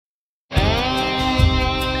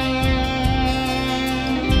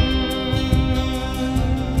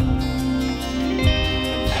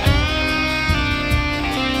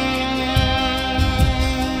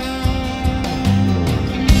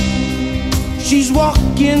She's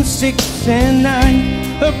walking 6 and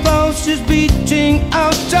 9. Her pulse is beating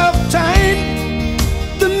out of time.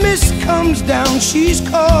 The mist comes down, she's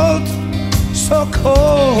cold, so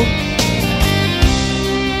cold.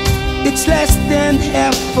 It's less than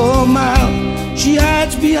half a mile. She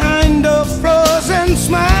hides behind a frozen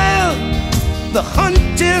smile. The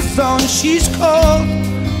hunt is on, she's cold,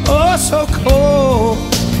 oh so cold.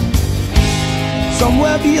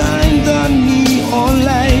 Somewhere behind the neon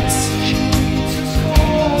lights,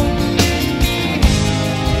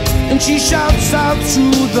 and she shouts out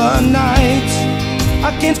through the night,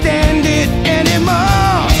 I can't stand it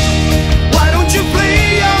anymore. Why don't you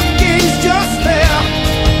play your games just there?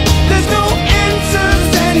 There's no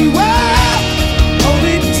answers anywhere,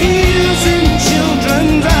 only tears in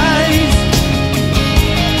children's eyes.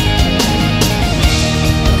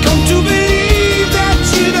 Come to believe that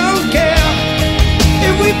you don't care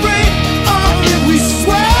if we pray or if we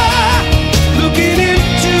swear, looking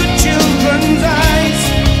into children's eyes.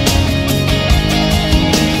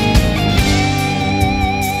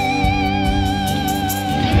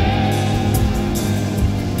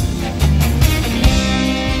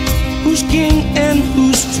 Who's king and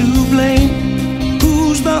who's to blame?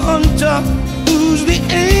 Who's the hunter? Who's the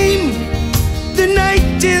aim? The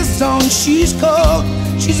night is on, she's cold,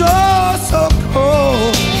 she's oh so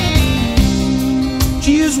cold.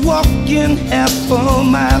 She is walking half a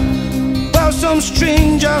mile while some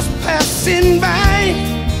strangers passing by.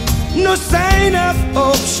 No sign of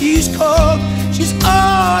hope, she's cold, she's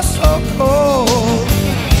oh so cold.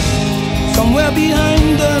 Somewhere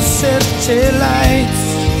behind the city lights,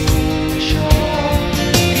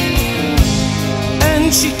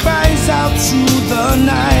 and she cries out through the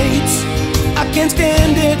night, I can't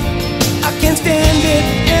stand it, I can't stand it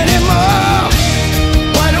anymore.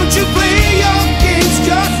 Why don't you play your games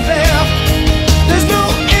just there? There's no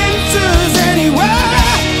answers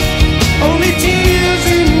anywhere, only tears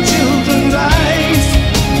in children's eyes.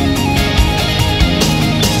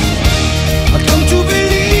 I come to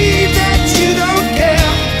believe that you don't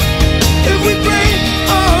care if we pray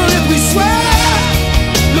or if we swear,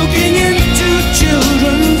 looking into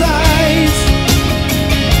children's eyes.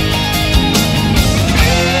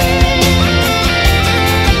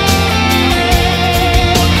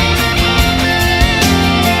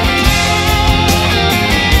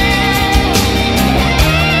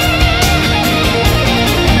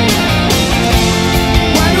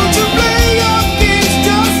 Why don't you play your games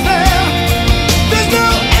just there? There's no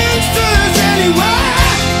answers anywhere,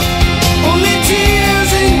 only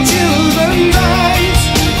tears in children's eyes.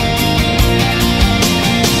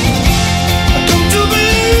 I come to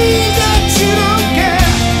believe that you don't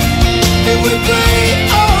care if we pray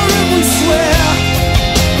or if we swear,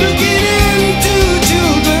 looking